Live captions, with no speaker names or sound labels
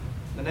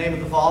In the name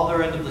of the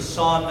Father, and of the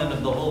Son, and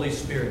of the Holy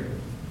Spirit.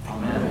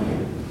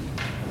 Amen.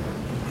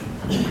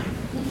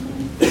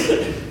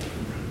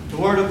 The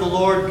word of the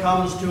Lord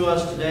comes to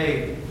us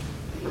today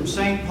from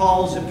St.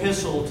 Paul's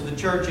epistle to the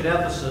church at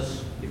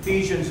Ephesus,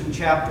 Ephesians in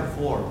chapter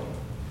 4.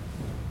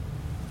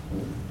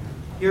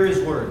 Hear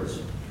his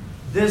words.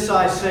 This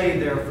I say,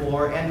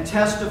 therefore, and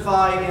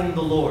testify in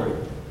the Lord,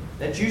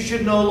 that you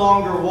should no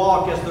longer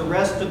walk as the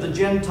rest of the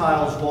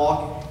Gentiles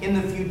walk in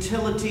the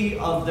futility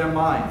of their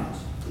minds,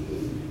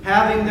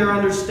 having their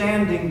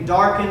understanding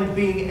darkened,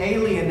 being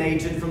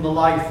alienated from the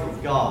life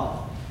of God.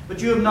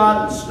 But you have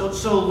not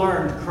so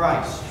learned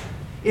Christ,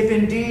 if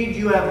indeed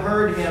you have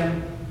heard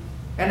him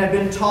and have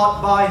been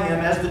taught by him,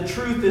 as the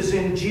truth is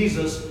in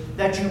Jesus,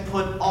 that you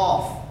put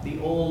off the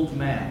old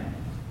man,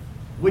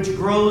 which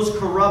grows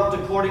corrupt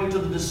according to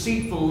the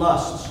deceitful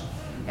lusts,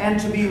 and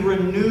to be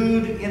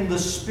renewed in the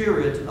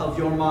spirit of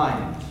your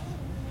mind,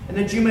 and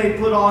that you may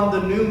put on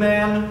the new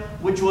man,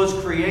 which was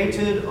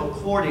created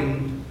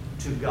according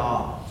to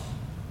God.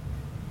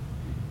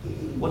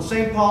 What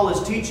St. Paul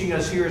is teaching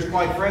us here is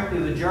quite frankly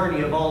the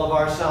journey of all of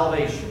our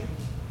salvation.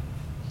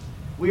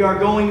 We are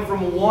going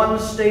from one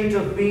state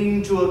of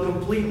being to a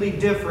completely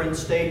different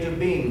state of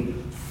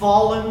being.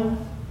 Fallen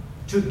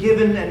to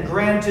given and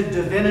granted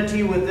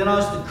divinity within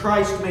us that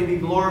Christ may be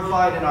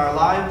glorified in our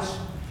lives.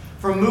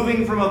 From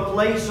moving from a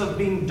place of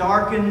being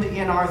darkened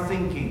in our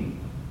thinking.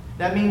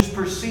 That means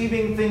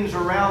perceiving things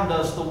around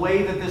us the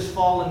way that this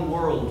fallen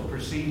world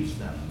perceives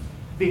them.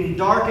 Being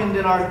darkened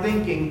in our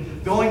thinking,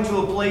 going to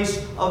a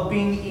place of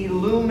being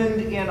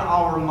illumined in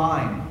our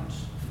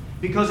minds.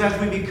 Because as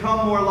we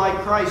become more like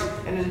Christ,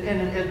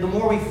 and the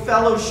more we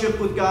fellowship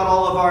with God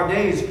all of our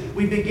days,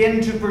 we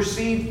begin to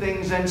perceive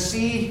things and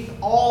see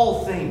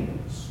all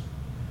things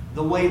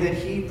the way that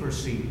He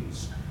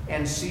perceives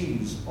and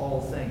sees all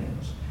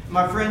things.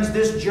 My friends,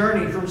 this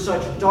journey from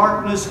such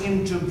darkness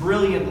into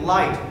brilliant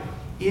light,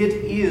 it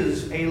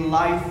is a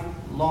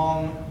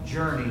lifelong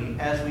journey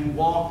as we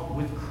walk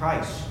with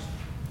Christ.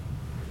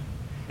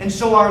 And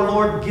so our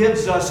Lord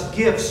gives us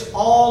gifts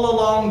all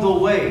along the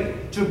way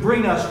to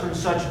bring us from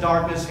such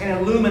darkness and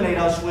illuminate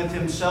us with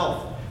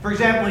Himself. For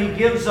example, He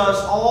gives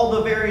us all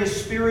the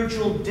various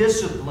spiritual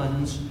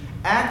disciplines,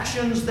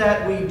 actions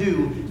that we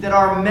do that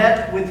are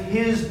met with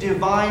His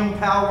divine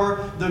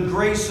power, the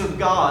grace of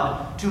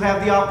God, to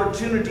have the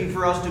opportunity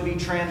for us to be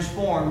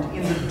transformed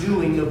in the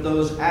doing of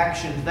those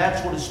actions.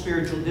 That's what a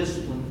spiritual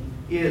discipline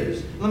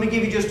is. Let me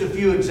give you just a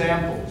few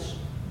examples.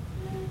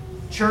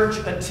 Church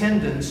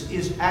attendance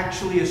is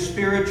actually a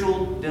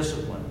spiritual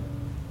discipline.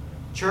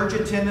 Church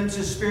attendance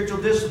is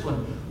spiritual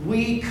discipline.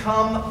 We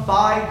come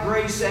by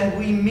grace and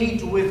we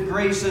meet with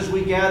grace as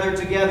we gather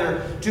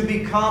together to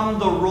become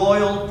the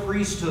royal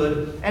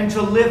priesthood and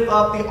to lift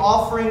up the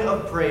offering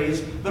of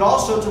praise, but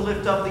also to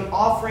lift up the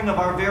offering of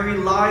our very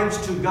lives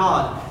to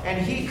God.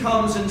 And He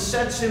comes and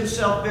sets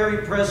Himself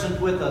very present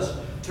with us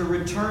to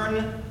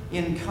return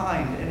in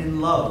kind and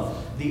in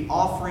love the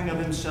offering of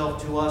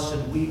Himself to us,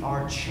 and we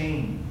are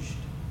changed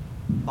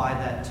by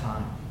that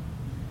time.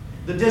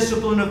 The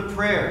discipline of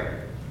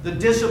prayer. The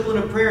discipline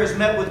of prayer is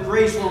met with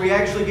grace where we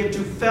actually get to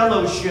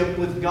fellowship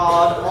with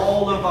God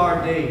all of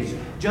our days.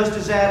 Just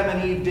as Adam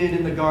and Eve did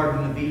in the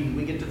Garden of Eden.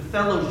 We get to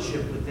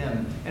fellowship with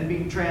Him and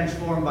be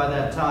transformed by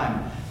that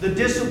time. The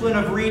discipline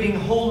of reading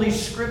Holy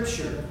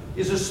Scripture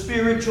is a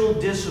spiritual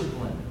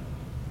discipline.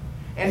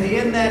 And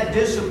in that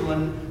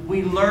discipline,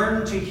 we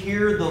learn to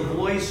hear the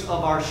voice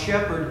of our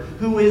shepherd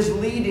who is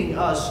leading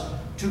us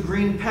to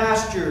green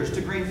pastures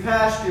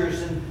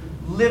and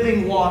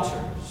living waters,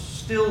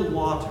 still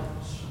waters,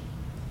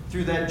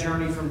 through that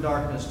journey from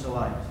darkness to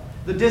light.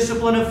 The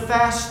discipline of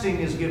fasting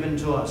is given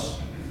to us.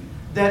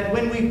 That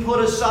when we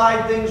put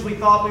aside things we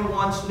thought we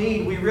once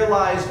need, we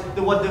realize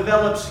that what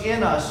develops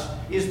in us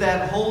is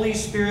that Holy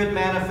Spirit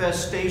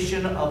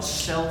manifestation of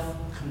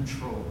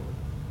self-control.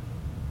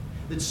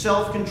 That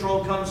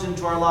self-control comes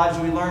into our lives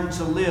and we learn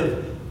to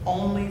live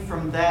only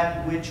from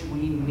that which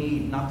we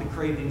need, not the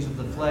cravings of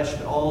the flesh,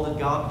 but all that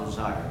God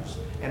desires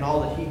and all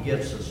that He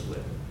gifts us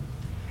with.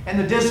 And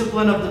the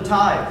discipline of the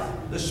tithe,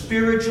 the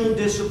spiritual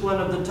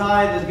discipline of the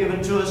tithe is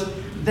given to us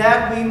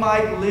that we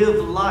might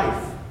live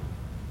life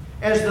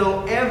as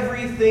though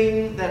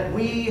everything that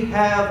we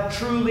have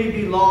truly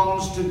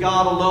belongs to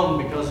God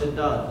alone, because it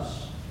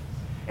does.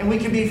 And we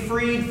can be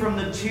freed from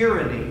the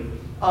tyranny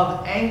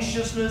of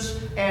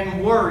anxiousness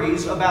and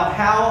worries about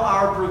how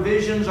our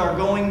provisions are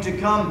going to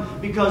come,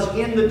 because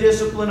in the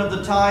discipline of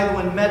the tithe,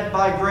 when met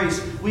by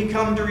grace, we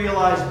come to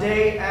realize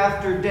day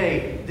after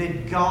day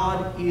that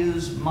God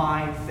is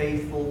my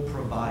faithful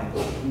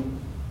provider.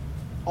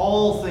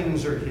 All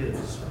things are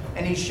His,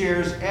 and He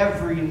shares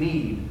every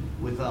need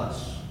with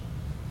us.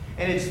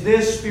 And it's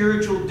this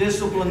spiritual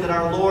discipline that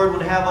our Lord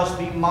would have us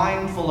be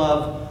mindful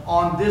of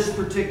on this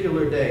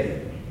particular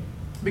day.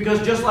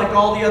 Because just like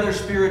all the other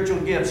spiritual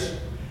gifts,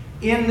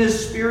 in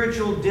this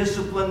spiritual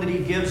discipline that He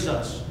gives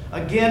us,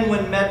 again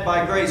when met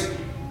by grace,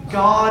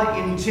 God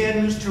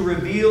intends to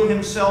reveal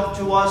Himself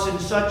to us in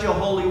such a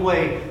holy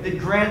way that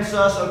grants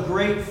us a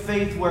great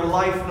faith where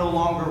life no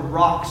longer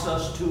rocks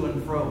us to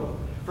and fro,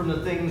 from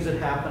the things that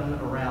happen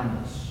around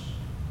us.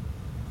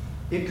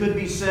 It could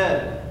be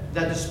said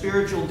that the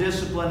spiritual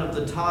discipline of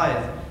the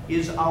tithe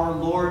is our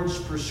Lord's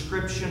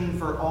prescription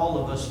for all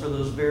of us for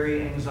those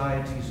very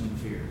anxieties and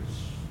fears.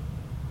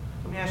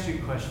 Let me ask you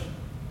a question.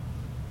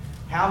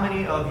 How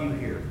many of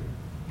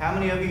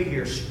you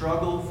here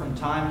struggle from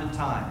time to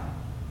time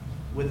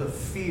with a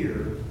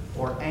fear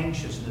or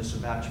anxiousness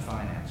about your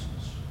finances?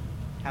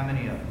 How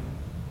many of you?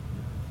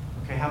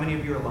 Okay, how many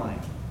of you are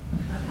lying?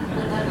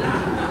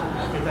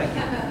 Okay, thank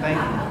you. Thank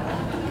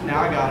you.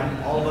 Now I got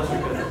it. All of us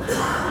are good.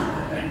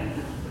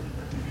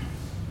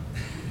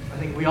 I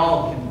think we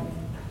all can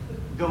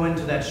go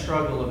into that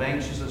struggle of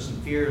anxiousness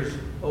and fears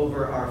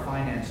over our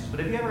finances. But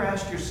have you ever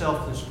asked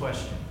yourself this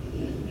question?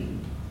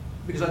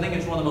 Because I think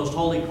it's one of the most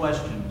holy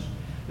questions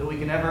that we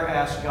can ever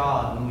ask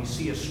God when we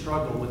see a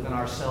struggle within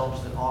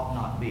ourselves that ought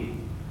not be.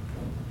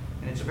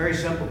 And it's a very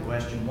simple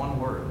question, one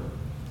word.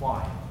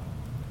 Why?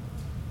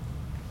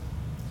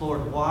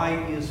 Lord, why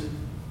is it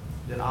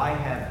that I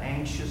have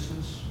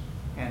anxiousness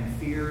and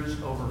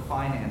fears over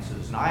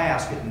finances? And I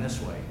ask it in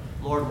this way.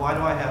 Lord, why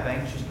do I have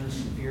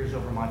anxiousness and fears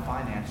over my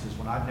finances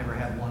when I've never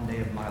had one day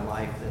of my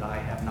life that I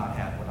have not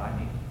had what I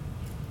need?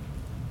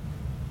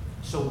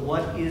 So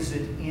what is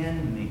it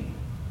in me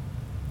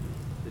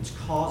that's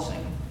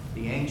causing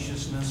the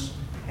anxiousness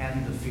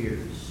and the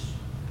fears?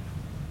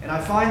 And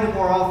I find that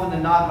more often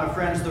than not, my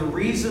friends, the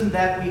reason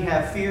that we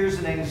have fears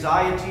and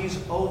anxieties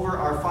over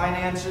our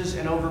finances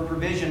and over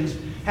provisions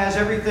has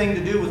everything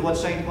to do with what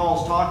St.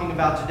 Paul's talking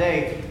about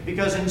today,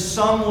 because in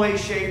some way,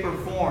 shape, or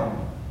form,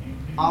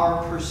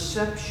 our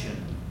perception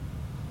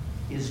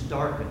is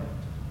darkened.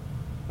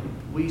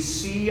 We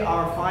see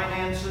our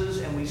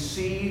finances and we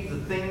see the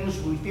things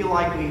we feel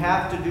like we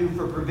have to do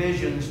for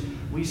provisions.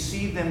 We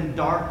see them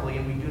darkly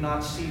and we do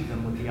not see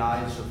them with the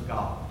eyes of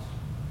God,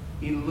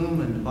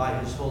 illumined by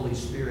His Holy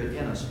Spirit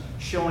in us,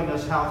 showing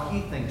us how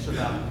He thinks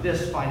about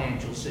this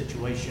financial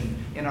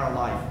situation in our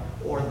life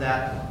or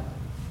that one.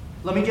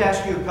 Let me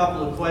ask you a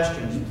couple of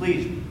questions.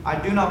 Please, I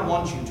do not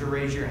want you to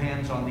raise your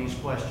hands on these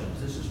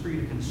questions. This is for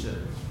you to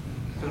consider.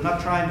 So I'm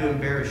not trying to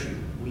embarrass you.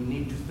 We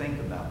need to think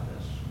about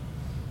this.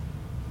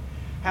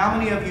 How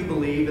many of you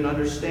believe and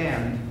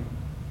understand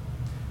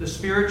the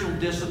spiritual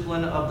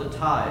discipline of the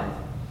tithe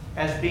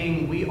as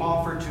being we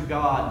offer to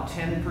God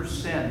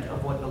 10%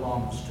 of what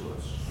belongs to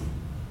us?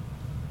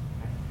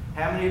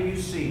 How many of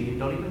you see,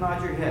 don't even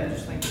nod your head,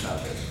 just think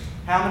about this.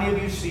 How many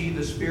of you see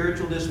the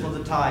spiritual discipline of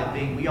the tithe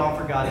being we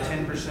offer God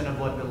 10% of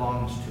what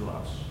belongs to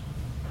us?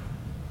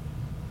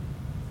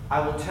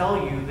 I will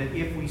tell you that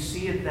if we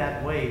see it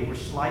that way, we're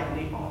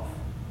slightly off.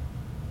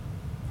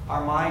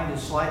 Our mind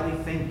is slightly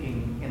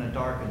thinking in a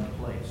darkened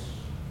place.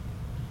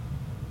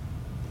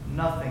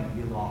 Nothing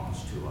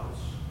belongs to us.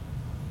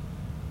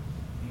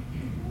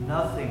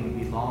 Nothing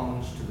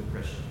belongs to the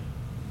Christian.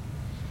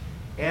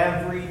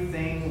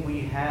 Everything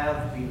we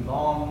have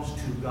belongs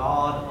to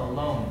God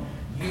alone.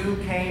 You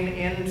came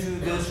into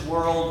this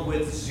world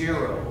with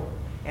zero,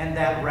 and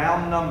that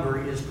round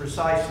number is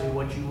precisely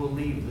what you will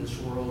leave this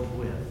world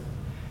with.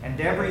 And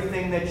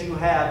everything that you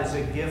have is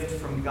a gift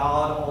from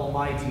God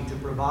Almighty to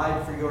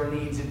provide for your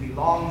needs. It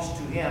belongs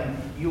to Him.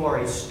 You are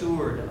a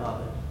steward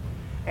of it.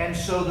 And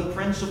so the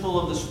principle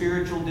of the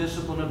spiritual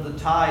discipline of the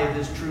tithe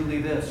is truly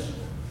this.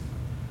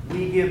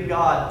 We give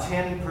God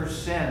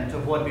 10%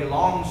 of what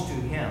belongs to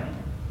Him.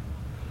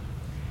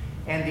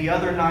 And the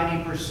other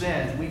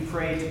 90% we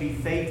pray to be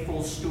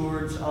faithful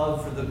stewards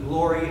of for the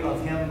glory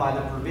of Him by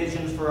the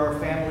provisions for our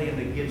family and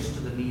the gifts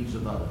to the needs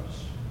of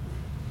others.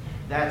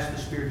 That's the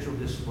spiritual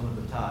discipline of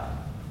the tithe.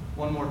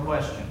 One more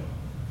question.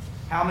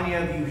 How many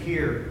of you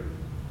here,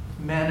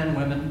 men and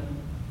women,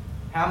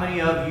 how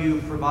many of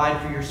you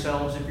provide for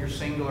yourselves if you're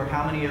single, or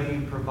how many of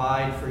you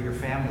provide for your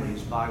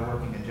families by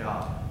working a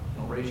job?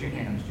 Don't raise your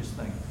hands, just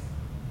think.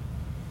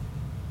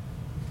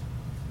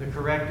 The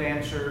correct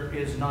answer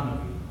is none of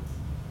you.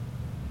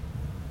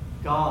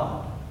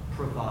 God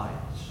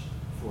provides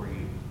for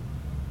you.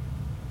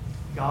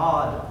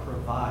 God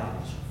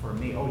provides for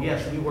me. Oh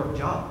yes, we work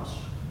jobs.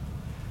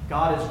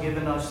 God has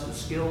given us the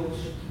skills.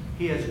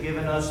 He has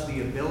given us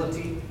the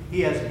ability. He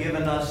has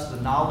given us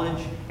the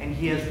knowledge. And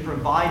He has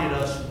provided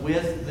us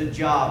with the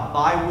job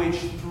by which,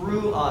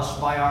 through us,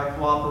 by our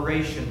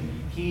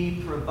cooperation,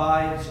 He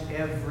provides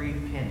every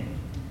penny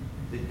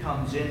that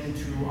comes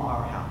into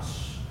our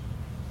house.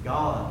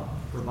 God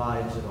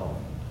provides it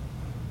all.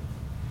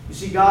 You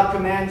see, God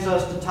commands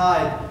us to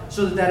tithe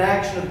so that that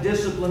action of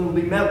discipline will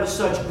be met with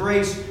such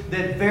grace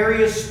that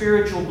various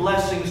spiritual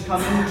blessings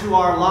come into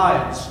our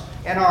lives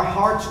and our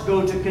hearts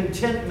go to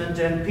contentment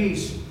and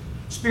peace.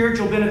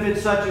 Spiritual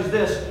benefits such as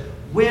this: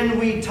 when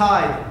we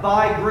tithe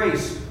by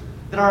grace,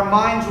 that our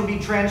minds will be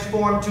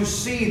transformed to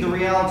see the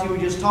reality we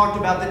just talked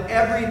about, that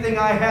everything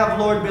I have,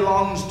 Lord,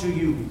 belongs to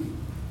You,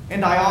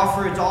 and I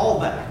offer it all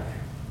back.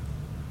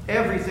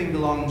 Everything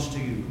belongs to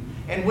You.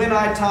 And when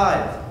I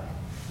tithe,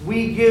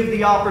 we give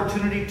the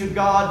opportunity to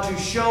God to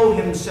show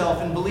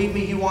Himself, and believe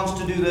me, He wants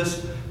to do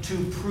this,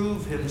 to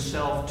prove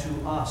Himself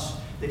to us.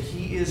 that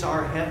He is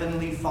our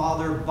Heavenly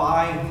Father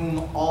by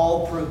whom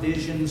all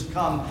provisions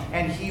come,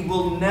 and He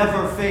will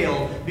never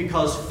fail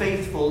because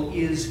faithful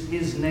is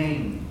His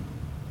name.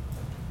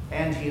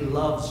 And He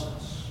loves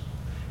us.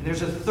 And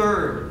there's a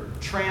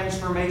third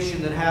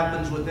transformation that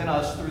happens within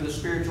us through the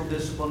spiritual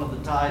discipline of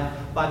the tithe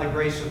by the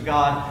grace of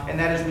God, and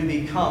that is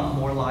we become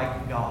more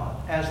like God,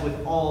 as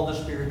with all the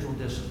spiritual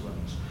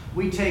disciplines.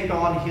 We take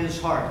on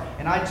His heart.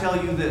 And I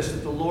tell you this,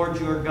 that the Lord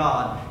your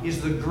God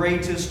is the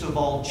greatest of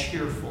all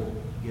cheerful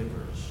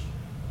givers.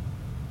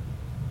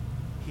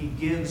 He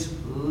gives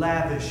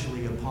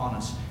lavishly upon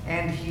us,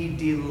 and He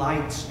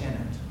delights in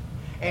it.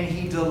 And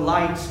He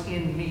delights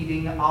in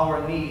meeting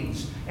our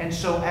needs. And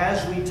so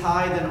as we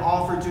tithe and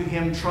offer to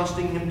Him,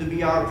 trusting Him to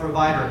be our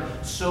provider,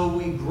 so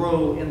we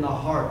grow in the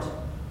heart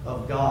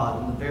of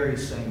God in the very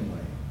same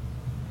way.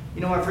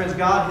 You know, my friends,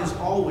 God has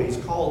always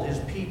called His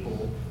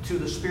people to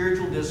the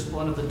spiritual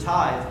discipline of the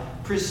tithe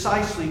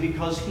precisely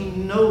because He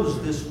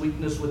knows this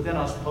weakness within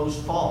us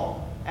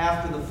post-fall,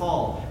 after the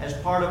fall, as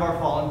part of our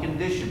fallen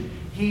condition.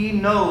 He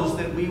knows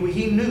that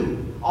He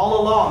knew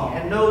all along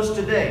and knows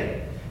today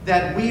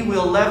that we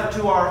will, left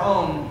to our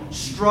own,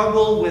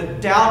 struggle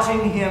with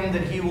doubting Him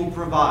that He will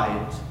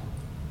provide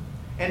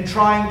and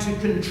trying to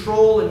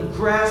control and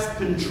grasp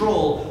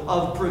control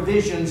of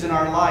provisions in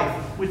our life,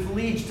 which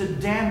leads to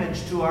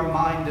damage to our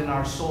mind and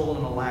our soul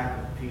and a lack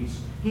of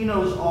peace. He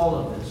knows all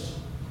of this.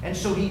 And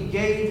so He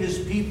gave His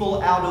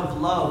people out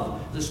of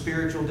love the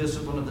spiritual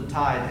discipline of the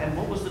tithe. And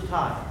what was the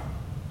tithe?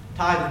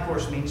 Tithe, of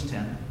course, means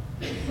 10.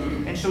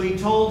 And so He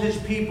told His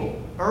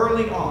people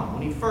early on,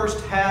 when He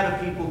first had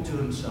a people to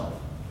Himself,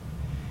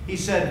 He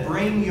said,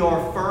 bring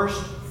your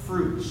first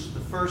fruits, the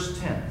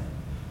first tenth.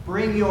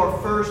 Bring your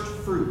first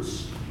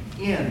fruits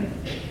in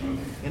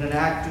an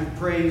act of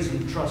praise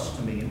and trust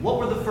to me. And what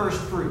were the first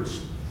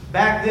fruits?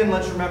 Back then,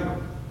 let's remember,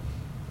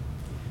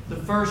 the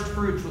first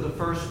fruits were the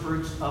first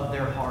fruits of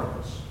their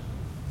harvest.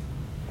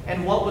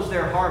 And what was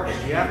their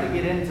harvest? You have to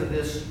get into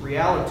this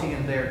reality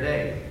in their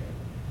day.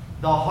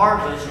 The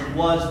harvest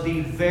was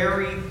the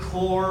very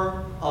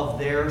core of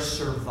their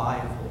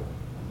survival.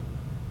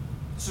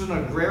 This is an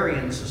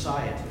agrarian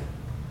society.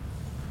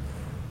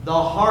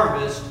 The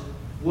harvest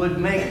would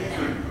make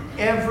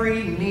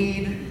every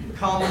need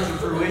come to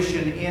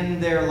fruition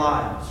in their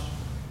lives.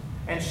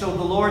 And so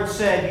the Lord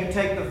said, you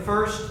take the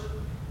first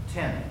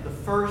tenth, the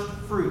first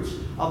fruits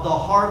of the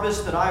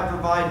harvest that I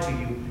provide to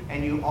you,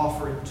 and you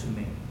offer it to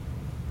me.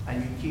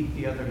 And you keep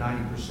the other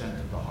 90%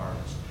 of the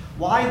harvest.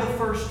 Why the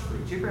first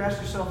fruits? You ever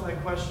ask yourself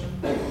that question?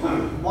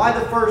 Why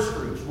the first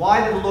fruits?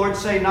 Why did the Lord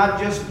say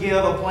not just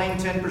give a plain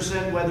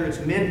 10%, whether it's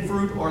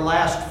mid-fruit or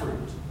last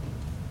fruit?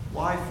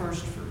 Why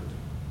first fruit?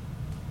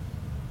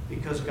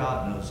 Because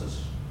God knows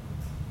us.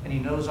 And He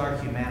knows our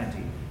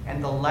humanity.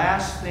 And the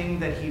last thing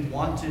that He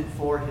wanted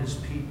for His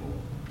people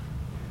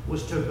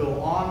was to go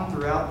on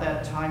throughout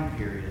that time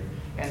period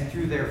and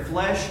through their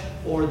flesh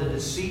or the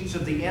deceits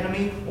of the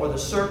enemy or the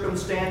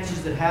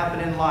circumstances that happen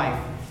in life,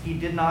 He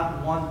did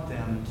not want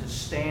them to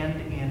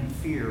stand in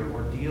fear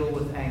or deal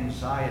with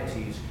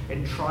anxieties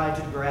and try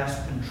to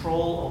grasp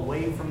control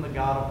away from the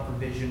God of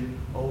provision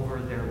over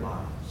their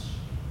lives.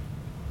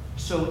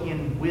 So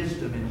in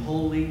wisdom, in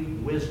holy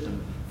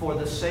wisdom, for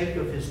the sake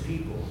of His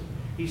people,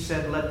 He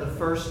said, let the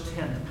first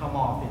tenth come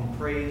off in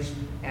praise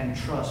and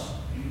trust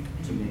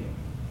to me.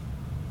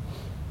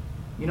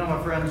 You know,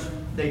 my friends,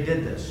 they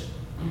did this.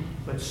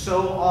 But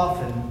so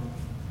often,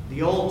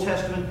 the Old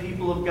Testament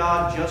people of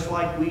God, just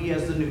like we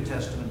as the New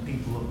Testament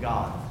people of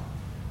God,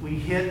 we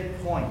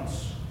hit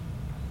points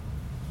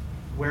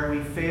where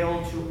we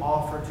fail to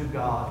offer to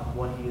God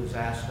what He has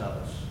asked of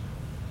us.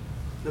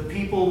 The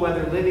people,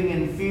 whether living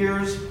in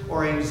fears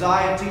or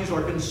anxieties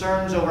or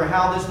concerns over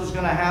how this was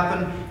going to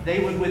happen,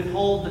 they would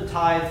withhold the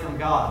tithe from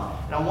God.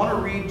 And I want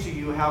to read to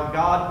you how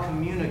God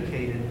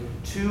communicated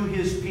to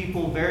His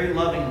people very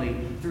lovingly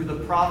through the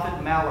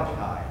prophet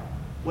Malachi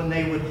when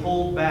they would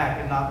hold back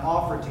and not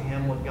offer to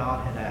Him what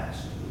God had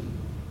asked.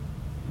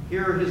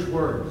 Here are His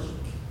words.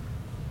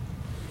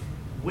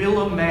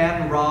 Will a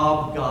man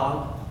rob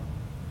God?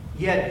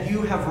 Yet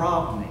you have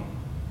robbed me.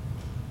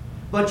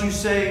 But you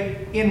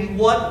say, in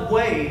what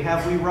way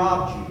have we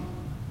robbed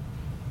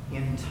you?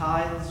 In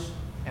tithes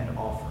and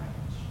offerings.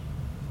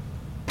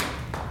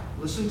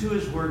 Listen to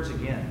His words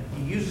again.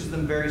 He uses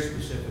them very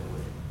specifically.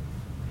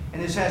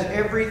 And this has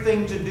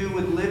everything to do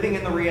with living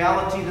in the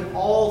reality that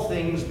all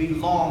things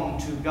belong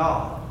to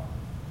God.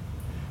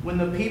 When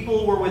the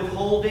people were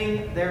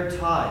withholding their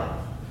tithe,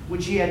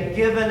 which He had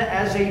given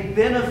as a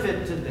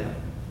benefit to them,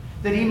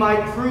 that He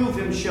might prove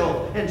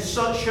Himself and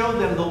show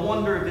them the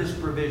wonder of His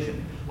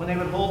provision. When they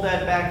would hold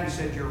that back, He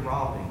said, you're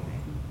robbing me.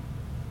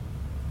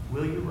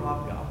 Will you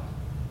rob God?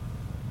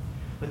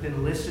 But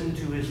then listen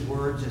to His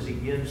words as He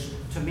gives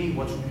to me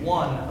what's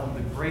one of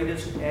the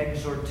greatest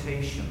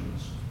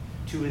exhortations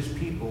to His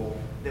people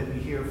that we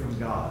hear from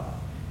God.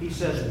 He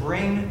says,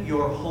 bring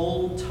your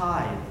whole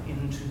tithe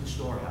into the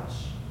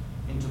storehouse,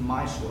 into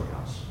my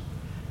storehouse,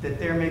 that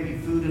there may be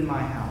food in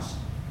my house,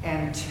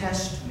 and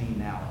test me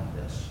now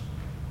in this,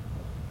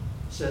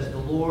 says the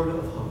Lord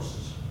of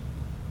hosts,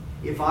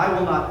 if I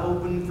will not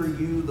open for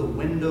you the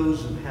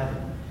windows of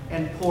heaven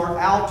and pour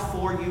out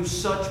for you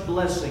such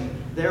blessing,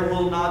 there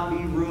will not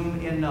be room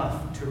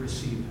enough to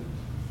receive it.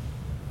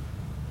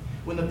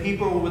 When the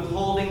people were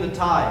withholding the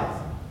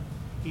tithe,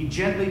 he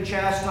gently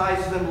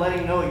chastises them,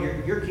 letting know,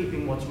 you're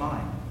keeping what's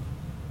mine.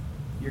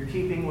 You're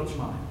keeping what's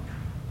mine.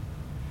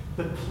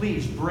 But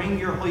please, he's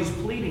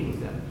pleading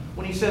with them.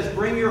 When he says,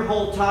 bring your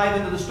whole tithe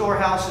into the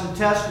storehouse and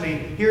test me,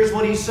 here's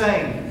what he's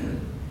saying.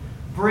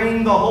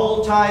 Bring the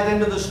whole tithe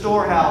into the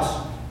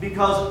storehouse,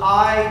 because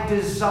I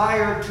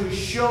desire to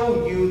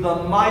show you the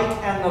might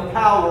and the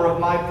power of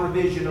my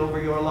provision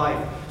over your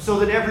life, so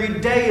that every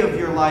day of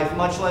your life,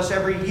 much less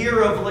every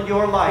year of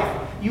your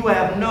life, you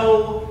have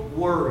no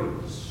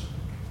worries,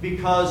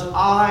 because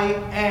I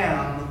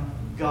am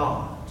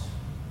God,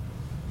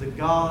 the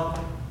God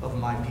of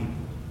my people.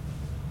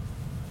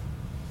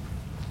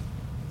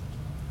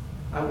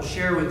 I will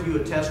share with you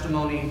a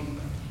testimony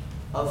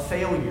of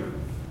failure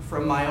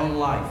from my own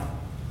life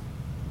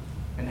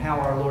and how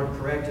our Lord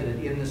corrected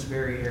it in this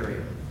very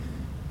area.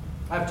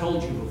 I've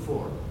told you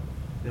before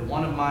that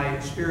one of my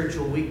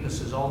spiritual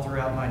weaknesses all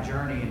throughout my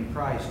journey in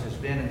Christ has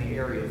been in the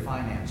area of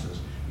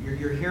finances.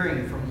 You're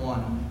hearing from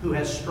one who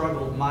has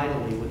struggled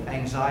mightily with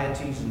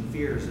anxieties and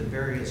fears at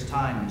various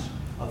times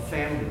of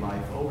family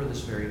life over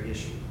this very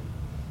issue.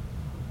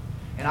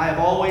 And I have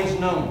always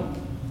known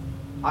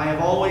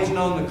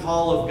the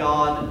call of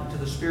God to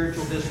the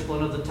spiritual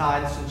discipline of the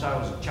tithe since I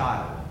was a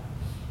child.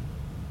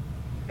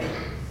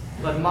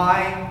 But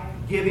my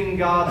giving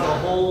God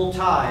the whole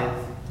tithe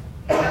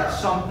meant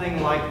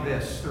something like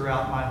this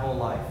throughout my whole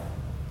life.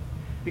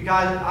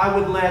 Because I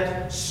would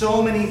let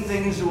so many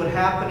things that would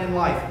happen in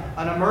life.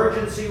 An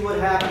emergency would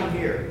happen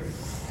here.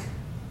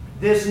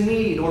 This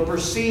need or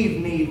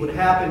perceived need would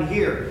happen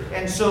here.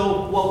 And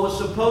so what was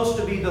supposed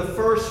to be the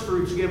first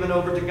fruits given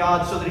over to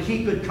God so that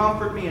He could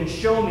comfort me and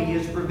show me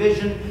His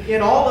provision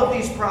in all of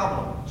these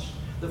problems,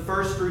 the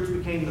first fruits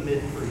became the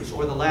mid fruits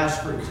or the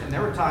last fruits. And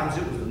there were times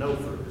it was the no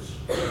fruits.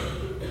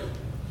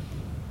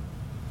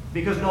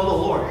 Because know the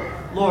Lord.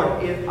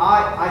 Lord, if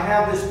I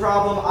have this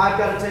problem, I've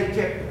got to take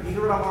care. You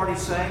hear what I'm already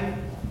saying?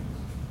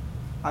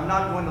 I'm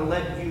not going to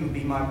let you be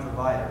my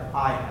provider.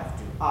 I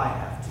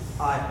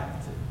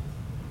have to.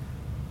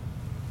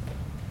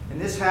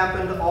 And this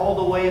happened all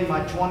the way in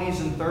my 20s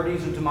and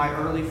 30s into my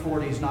early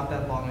 40s not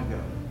that long ago.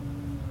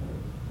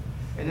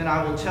 And then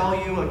I will tell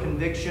you a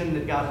conviction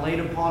that got laid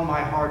upon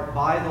my heart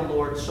by the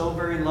Lord so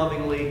very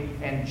lovingly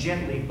and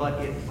gently,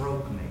 but it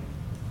broke me.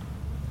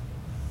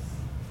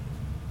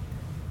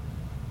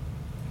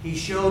 He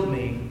showed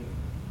me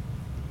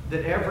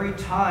that every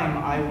time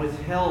I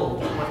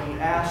withheld what He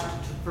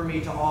asked for me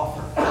to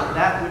offer,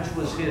 that which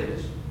was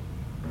His,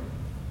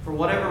 for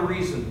whatever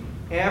reason,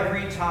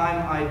 every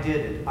time I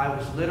did it, I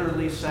was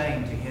literally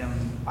saying to Him,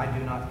 I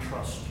do not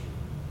trust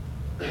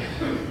you.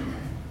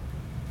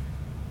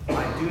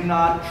 I do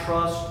not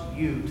trust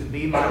you to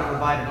be my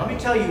provider. Let me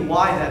tell you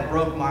why that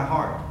broke my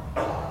heart.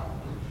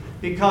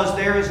 Because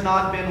there has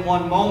not been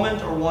one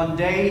moment or one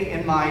day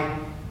in my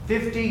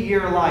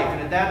 50-year life,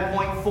 and at that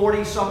point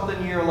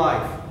 40-something year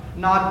life,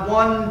 not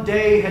one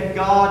day had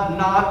God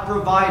not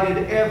provided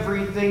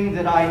everything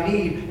that I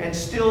need, and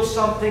still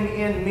something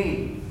in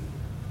me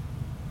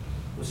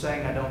was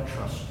saying, I don't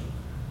trust you.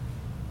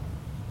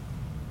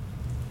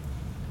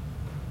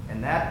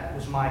 And that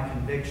was my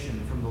conviction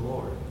from the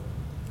Lord.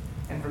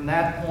 And from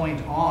that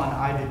point on,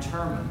 I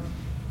determined,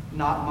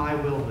 not my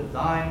will but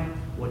thine.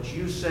 What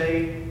you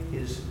say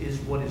is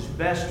what is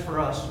best for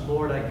us.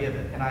 Lord, I give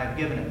it. And I have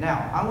given it.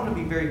 Now, I want to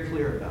be very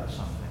clear about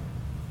something.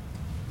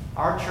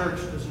 Our church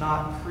does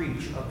not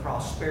preach a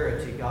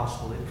prosperity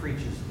gospel. It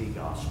preaches the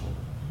gospel.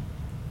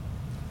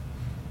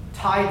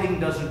 Tithing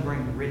doesn't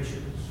bring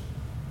riches.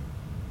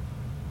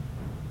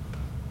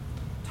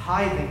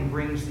 Tithing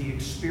brings the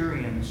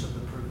experience of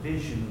the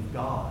provision of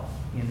God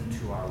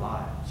into our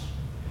lives.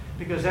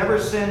 Because ever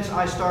since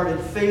I started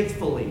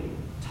faithfully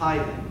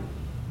tithing,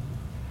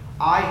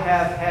 I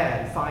have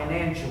had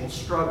financial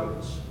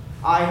struggles.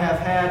 I have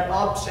had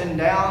ups and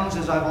downs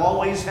as I've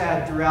always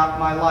had throughout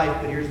my life,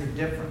 but here's the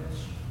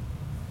difference.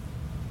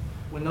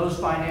 When those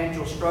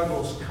financial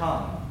struggles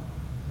come,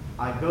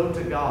 I go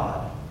to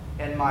God,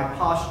 and my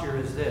posture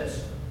is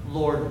this: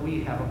 Lord,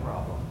 we have a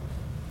problem.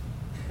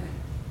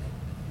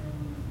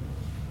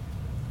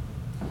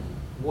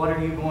 What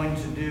are you going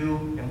to do,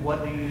 and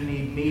what do you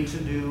need me to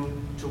do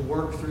to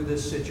work through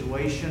this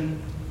situation?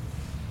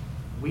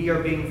 We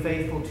are being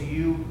faithful to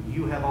you.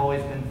 You have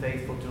always been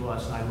faithful to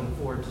us, and I look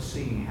forward to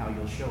seeing how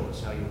you'll show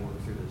us how you'll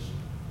work through this.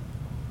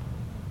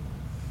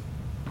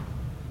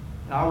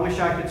 Now, I wish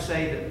I could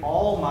say that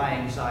all my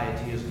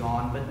anxiety is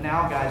gone, but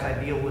now, guys,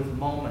 I deal with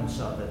moments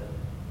of it,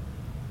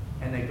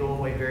 and they go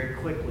away very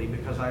quickly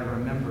because I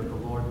remember the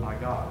Lord my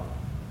God,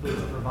 who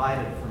has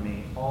provided for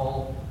me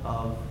all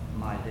of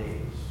my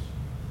days.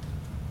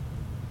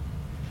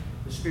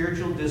 The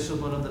spiritual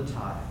discipline of the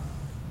tithe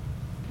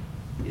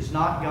is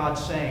not God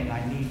saying,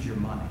 I need your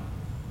money.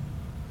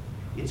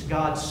 It's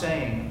God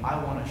saying,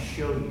 I want to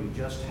show you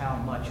just how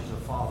much as a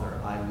father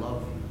I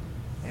love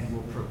you, and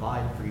will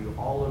provide for you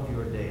all of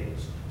your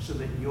days so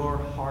that your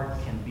heart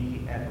can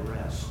be at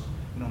rest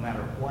no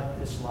matter what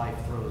this life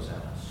throws at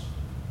us.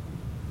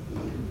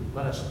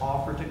 Let us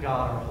offer to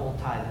God our whole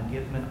tithe and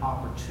give Him an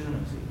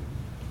opportunity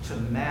to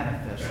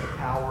manifest the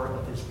power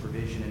of His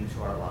provision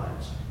into our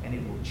lives, and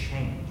it will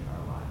change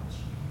our lives.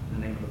 In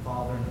the name of the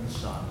Father, and of the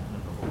Son, and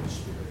of the Holy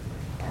Spirit.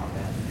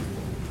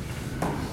 Amen.